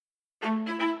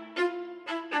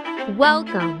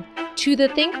Welcome to the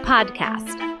Think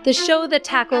Podcast, the show that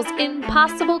tackles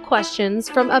impossible questions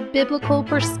from a biblical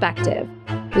perspective,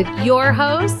 with your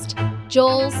host,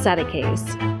 Joel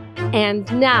Settecase. And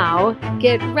now,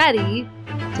 get ready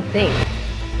to think.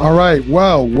 All right,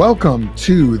 well, welcome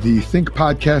to the Think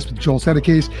Podcast with Joel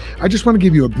Settecase. I just want to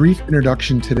give you a brief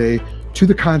introduction today to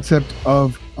the concept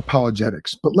of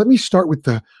apologetics. But let me start with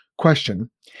the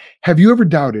question, have you ever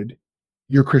doubted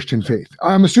your Christian faith?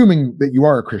 I'm assuming that you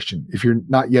are a Christian. If you're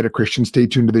not yet a Christian, stay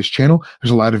tuned to this channel.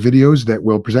 There's a lot of videos that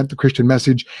will present the Christian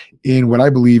message in what I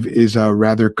believe is a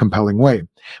rather compelling way.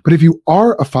 But if you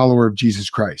are a follower of Jesus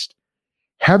Christ,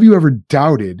 have you ever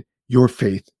doubted your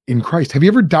faith in Christ? Have you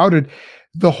ever doubted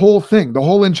the whole thing, the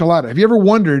whole enchilada? Have you ever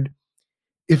wondered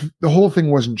if the whole thing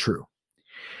wasn't true?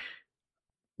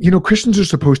 You know, Christians are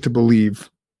supposed to believe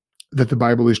that the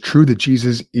Bible is true, that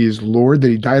Jesus is Lord, that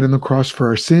he died on the cross for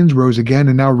our sins, rose again,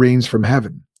 and now reigns from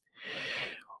heaven.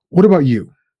 What about you?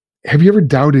 Have you ever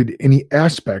doubted any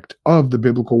aspect of the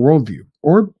biblical worldview?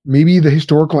 Or maybe the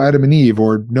historical Adam and Eve,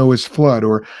 or Noah's flood,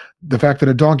 or the fact that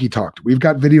a donkey talked? We've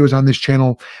got videos on this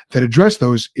channel that address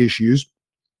those issues.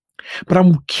 But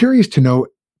I'm curious to know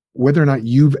whether or not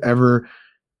you've ever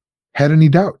had any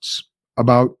doubts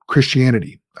about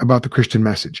Christianity, about the Christian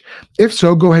message. If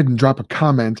so, go ahead and drop a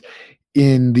comment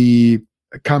in the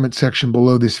comment section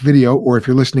below this video, or if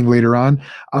you're listening later on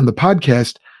the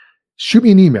podcast, shoot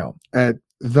me an email at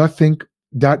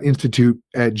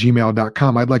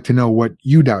thethink.institute@gmail.com. I'd like to know what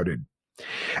you doubted.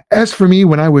 As for me,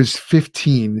 when I was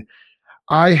 15,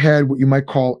 I had what you might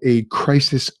call a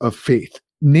crisis of faith,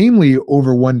 namely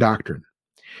over one doctrine.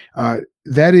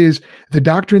 That is the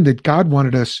doctrine that God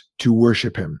wanted us to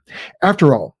worship him.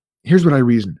 After all, here's what I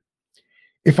reasoned.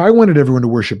 If I wanted everyone to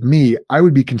worship me, I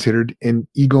would be considered an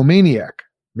egomaniac.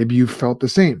 Maybe you've felt the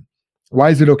same. Why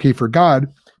is it okay for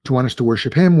God to want us to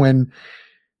worship him when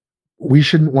we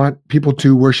shouldn't want people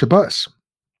to worship us?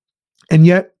 And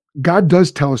yet, God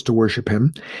does tell us to worship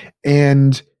him.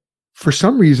 And for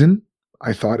some reason,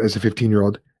 I thought as a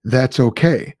 15-year-old, that's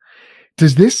okay.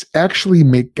 Does this actually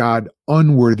make God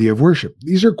unworthy of worship?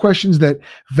 These are questions that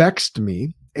vexed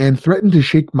me and threatened to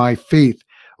shake my faith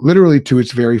literally to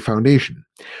its very foundation.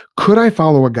 Could I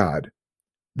follow a God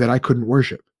that I couldn't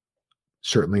worship?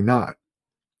 Certainly not.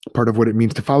 Part of what it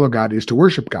means to follow God is to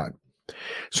worship God.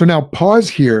 So now pause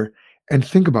here and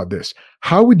think about this.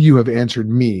 How would you have answered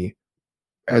me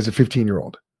as a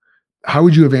 15-year-old? How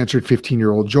would you have answered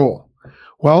 15-year-old Joel?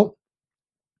 Well,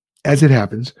 as it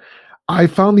happens, I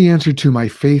found the answer to my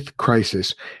faith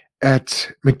crisis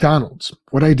at McDonald's.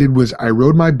 What I did was I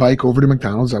rode my bike over to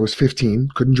McDonald's. I was 15,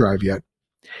 couldn't drive yet.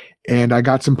 And I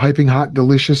got some piping hot,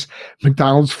 delicious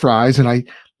McDonald's fries. And I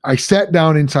sat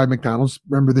down inside McDonald's.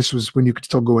 Remember, this was when you could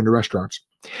still go into restaurants.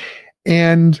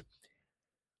 And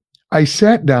I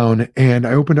sat down and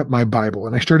I opened up my Bible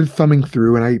and I started thumbing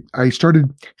through and I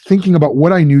started thinking about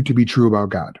what I knew to be true about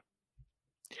God.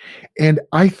 And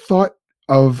I thought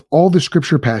of all the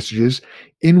scripture passages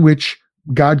in which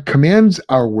God commands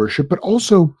our worship, but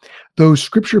also those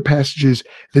scripture passages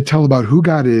that tell about who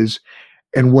God is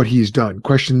and what he's done.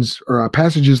 Questions or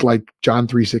passages like John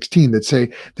 3:16 that say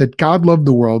that God loved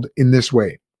the world in this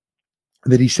way,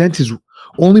 that he sent his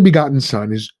only begotten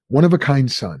son, his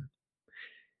one-of-a-kind son,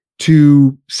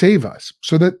 to save us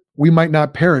so that we might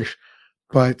not perish,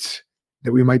 but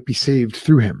that we might be saved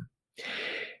through him.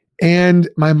 And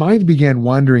my mind began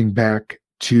wandering back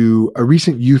to a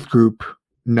recent youth group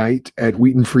night at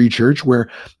Wheaton Free Church, where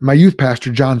my youth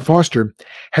pastor, John Foster,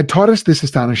 had taught us this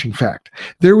astonishing fact.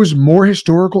 There was more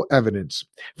historical evidence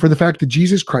for the fact that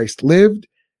Jesus Christ lived,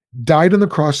 died on the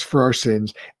cross for our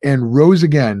sins, and rose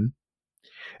again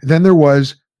than there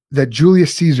was that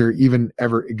Julius Caesar even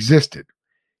ever existed.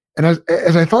 And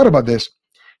as I thought about this,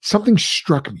 something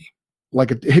struck me,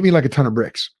 it hit me like a ton of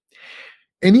bricks.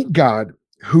 Any God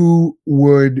who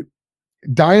would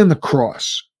die on the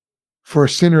cross for a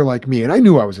sinner like me, and I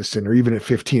knew I was a sinner even at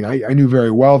 15. I knew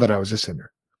very well that I was a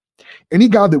sinner. Any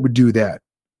God that would do that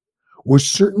was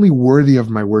certainly worthy of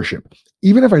my worship.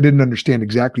 Even if I didn't understand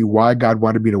exactly why God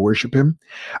wanted me to worship him,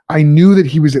 I knew that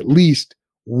he was at least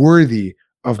worthy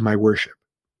of my worship.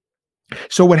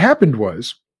 So what happened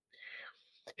was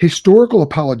historical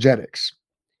apologetics,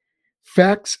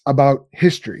 facts about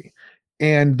history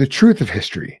and the truth of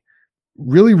history,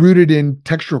 really rooted in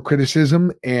textual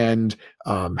criticism and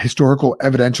historical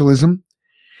evidentialism,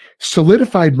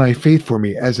 solidified my faith for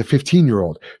me as a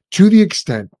 15-year-old to the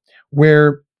extent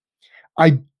where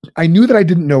I knew that I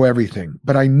didn't know everything,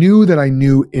 but I knew that I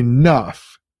knew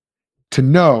enough to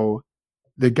know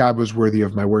that God was worthy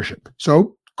of my worship.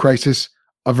 So, crisis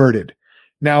averted.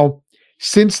 Now,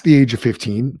 since the age of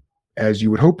 15, as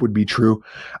you would hope would be true,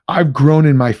 I've grown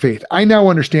in my faith. I now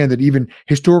understand that even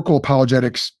historical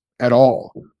apologetics at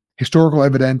all, historical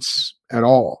evidence at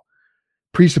all,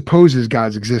 presupposes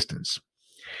God's existence.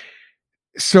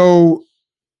 So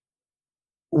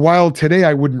while today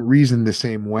I wouldn't reason the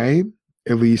same way,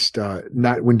 at least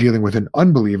not when dealing with an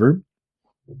unbeliever,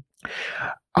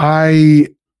 I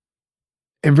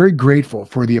am very grateful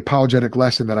for the apologetic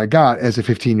lesson that I got as a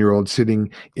 15-year-old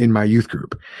sitting in my youth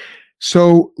group.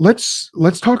 So let's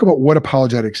talk about what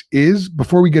apologetics is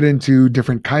before we get into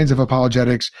different kinds of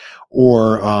apologetics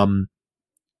or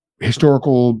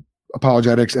historical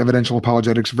apologetics, evidential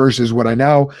apologetics versus what I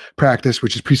now practice,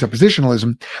 which is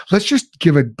presuppositionalism. Let's just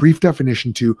give a brief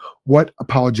definition to what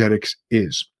apologetics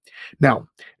is. Now,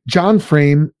 John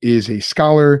Frame is a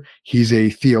scholar, he's a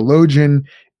theologian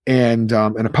and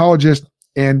an apologist,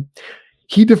 and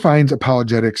he defines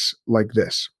apologetics like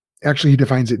this. Actually, he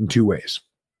defines it in two ways.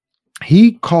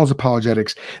 He calls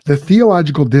apologetics the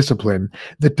theological discipline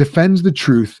that defends the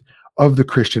truth of the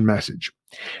Christian message.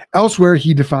 Elsewhere,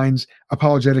 he defines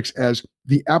apologetics as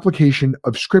the application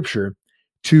of Scripture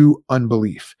to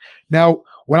unbelief. Now,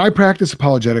 when I practice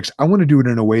apologetics, I want to do it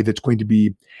in a way that's going to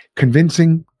be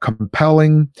convincing,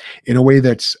 compelling, in a way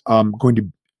that's going to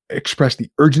express the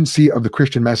urgency of the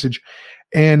Christian message.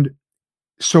 And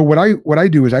so what I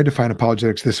do is I define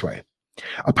apologetics this way.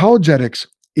 Apologetics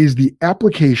is the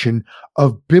application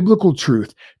of biblical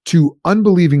truth to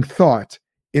unbelieving thought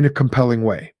in a compelling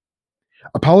way.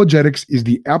 Apologetics is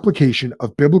the application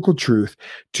of biblical truth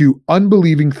to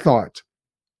unbelieving thought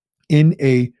in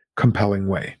a compelling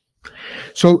way.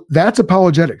 So that's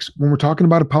apologetics. When we're talking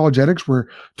about apologetics, we're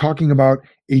talking about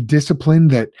a discipline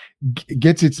that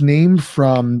gets its name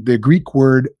from the Greek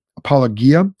word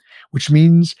apologia, which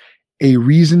means a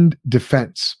reasoned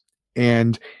defense.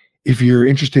 And if you're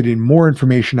interested in more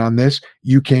information on this,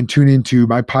 you can tune into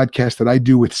my podcast that I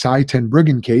do with Cy Ten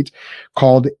Bruggencate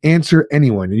called Answer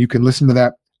Anyone. And you can listen to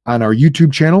that on our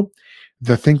YouTube channel,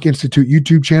 the Think Institute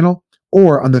YouTube channel,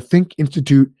 or on the Think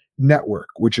Institute Network,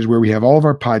 which is where we have all of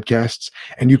our podcasts.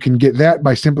 And you can get that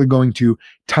by simply going to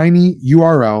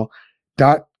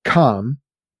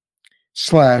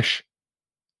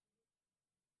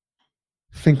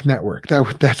tinyurl.com/Think Network.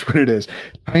 That's what it is.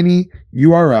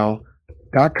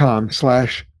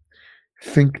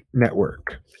 tinyurl.com/Think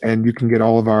Network. And you can get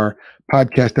all of our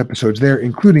podcast episodes there,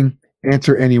 including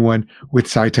Answer Anyone with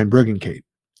Cy Ten Bruggencate.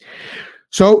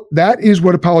 So that is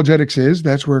what apologetics is.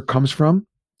 That's where it comes from.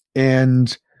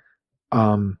 And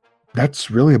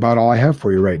that's really about all I have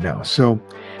for you right now. So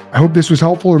I hope this was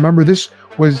helpful. Remember, this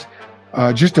was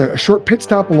just a short pit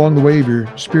stop along the way of your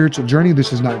spiritual journey.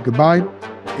 This is not goodbye.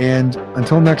 And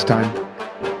until next time,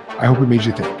 I hope it made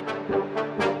you think.